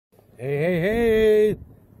Hey, hey, hey!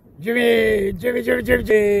 Jimmy!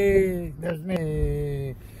 There's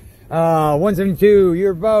me! 172,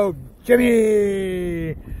 your boat!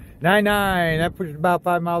 Jimmy! 99, that pushes about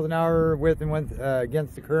 5 miles an hour with and went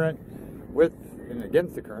against the current. With and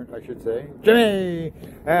against the current, I should say. Jimmy!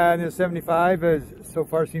 And this 75 is, so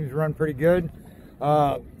far seems to run pretty good.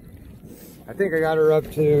 I think I got her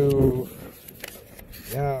up to,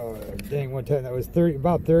 dang, one time that was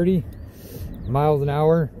about 30 miles an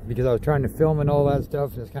hour because I was trying to film and all that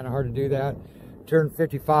stuff, and it's kind of hard to do that. Turn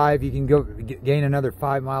 55, you can gain another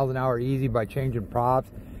 5 miles an hour easy by changing props.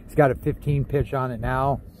 It's got a 15 pitch on it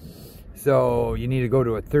now, so you need to go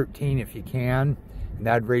to a 13 if you can, and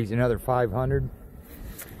that'd raise another 500.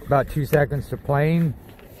 About 2 seconds to plane.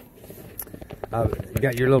 You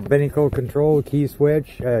got your little binnacle control, key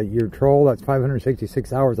switch, your troll, that's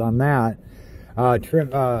 566 hours on that.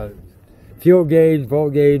 Fuel gauge,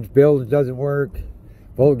 volt gauge, bilge doesn't work,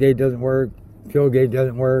 volt gauge doesn't work, fuel gauge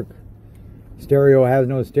doesn't work, stereo has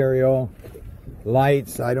no stereo,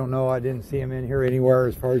 lights, I don't know, I didn't see them in here anywhere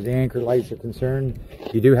as far as the anchor lights are concerned.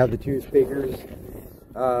 You do have the 2 speakers.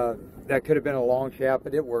 That could have been a long shaft,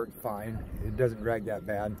 but it worked fine. It doesn't drag that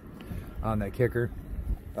bad on that kicker.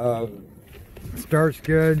 Starts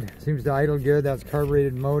good, seems to idle good. That's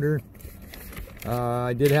carbureted motor.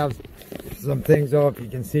 I did have some things though, if you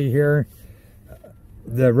can see here.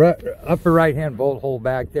 The upper right hand bolt hole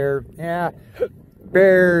back there, yeah,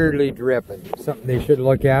 barely dripping. Something they should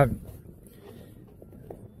look at.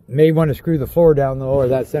 May want to screw the floor down though, or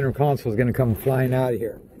that center console is going to come flying out of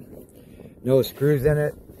here. No screws in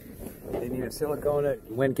it. They need a silicone it.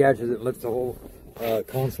 Wind catches it, lifts the whole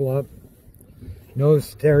console up. No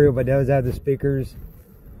stereo, but does have the speakers.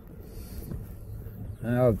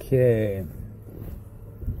 Okay.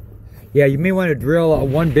 Yeah, you may want to drill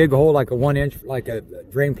one big hole, like a 1 inch, like a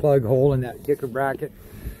drain plug hole in that kicker bracket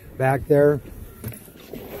back there.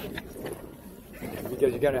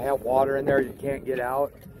 Because you're going to have water in there, you can't get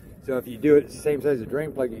out. So if you do it the same size as a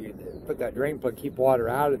drain plug, you put that drain plug, keep water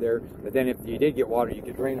out of there. But then if you did get water, you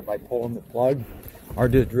could drain it by pulling the plug. Or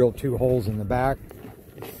just drill 2 holes in the back.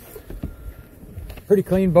 Pretty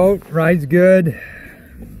clean boat, rides good.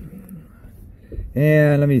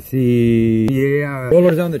 And let me see, yeah,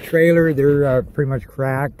 rollers on the trailer, they're pretty much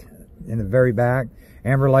cracked in the very back.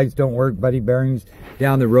 Amber lights don't work, buddy bearings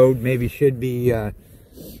down the road maybe should be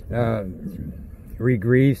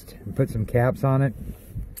re-greased and put some caps on it.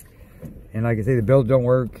 And like I say, the bilge don't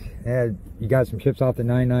work. You got some chips off the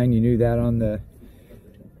 99, you knew that on the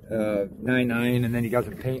 99, and then you got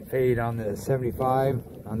some paint fade on the 75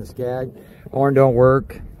 on the Skag. Horn don't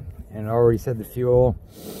work, and I already said the fuel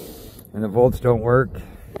and the volts don't work.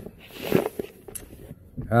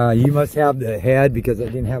 You must have the head, because I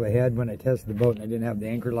didn't have a head when I tested the boat, and I didn't have the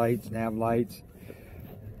anchor lights, nav lights.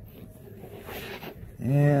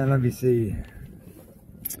 And let me see,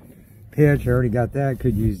 pitch, I already got that,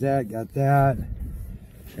 could use that, got that.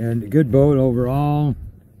 And a good boat overall.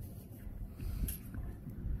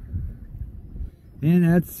 And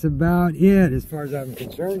that's about it as far as I'm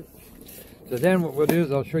concerned. So then what we'll do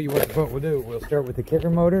is I'll show you what the boat will do. We'll start with the kicker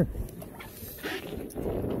motor.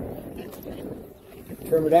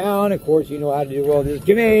 Turn it down. Of course, you know how to do all this.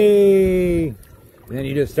 Jimmy! And then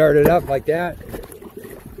you just start it up like that.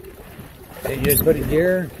 Then you just put it in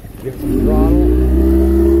gear, give it some throttle.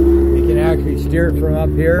 You can actually steer it from up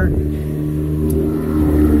here.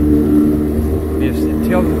 If it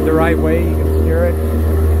tilts it the right way, you can steer it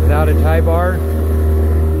without a tie bar.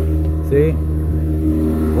 See?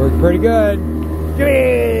 Worked pretty good.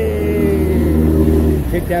 Jimmy!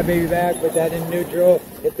 Kick that baby back, put that in neutral,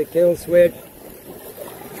 hit the kill switch,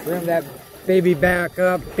 trim that baby back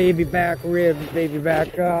up, baby back ribs, baby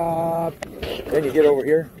back up. Then you get over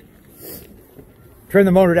here, turn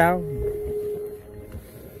the motor down.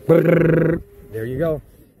 There you go.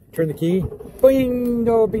 Turn the key.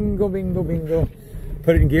 Bingo, bingo, bingo, bingo.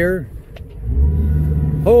 Put it in gear.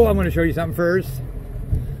 Oh, I'm going to show you something first.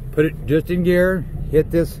 Put it just in gear.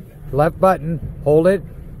 Hit this left button. Hold it.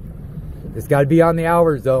 It's got to be on the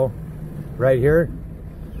hours though. Right here.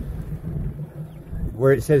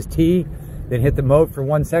 Where it says T. Then hit the mode for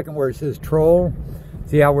 1 second where it says troll.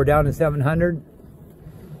 See how we're down to 700?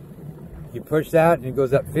 You push that and it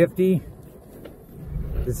goes up 50.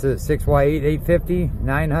 This is 6Y8, 850,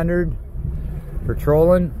 900 for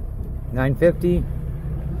trolling, 950.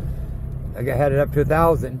 I had it up to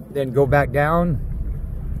 1,000. Then go back down,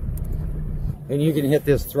 and you can hit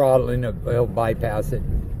this throttle and it'll bypass it.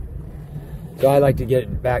 So I like to get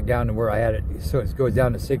it back down to where I had it. So it goes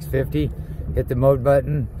down to 650. Hit the mode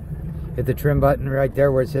button, hit the trim button right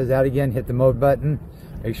there where it says that again. Hit the mode button.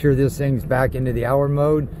 Make sure this thing's back into the hour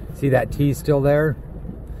mode. See that T still there?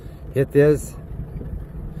 Hit this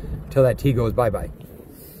until that T goes bye-bye.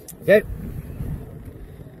 Okay.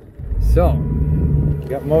 So,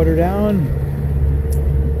 got motor down.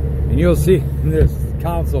 And you'll see this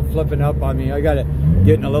console flipping up on me. I gotta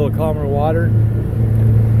get in a little calmer water.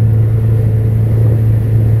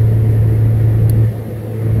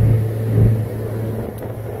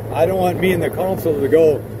 I don't want me and the console to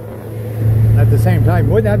go at the same time.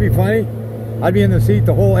 Wouldn't that be funny? I'd be in the seat,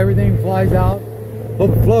 the whole everything flies out,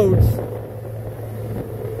 hope it floats.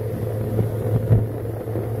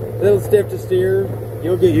 A little stiff to steer.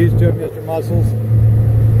 You'll get used to it, Mr. Muscles.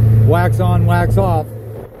 Wax on, wax off.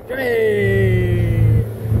 Hey!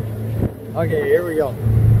 Okay, here we go.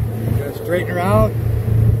 Gonna straighten her out.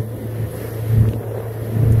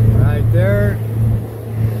 Right there.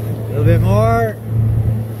 A little bit more.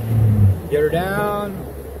 Get her down.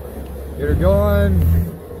 Get her going.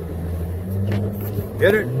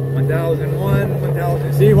 Get her. 1001,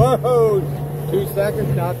 1000. See, whoa! 2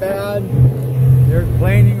 seconds, not bad. There's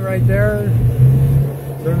planing right there.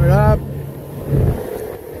 Turn it up.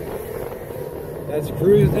 That's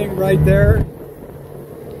cruising right there.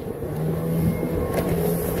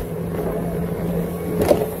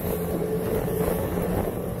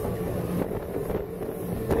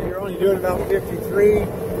 You're only doing about 53.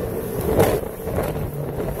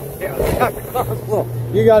 Yeah,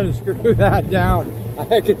 you got to screw that down.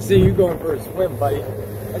 I can see you going for a swim, buddy.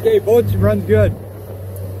 Okay, boat runs good.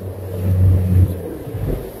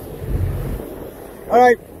 All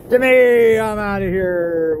right, Jimmy, I'm out of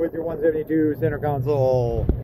here with your 172 center console.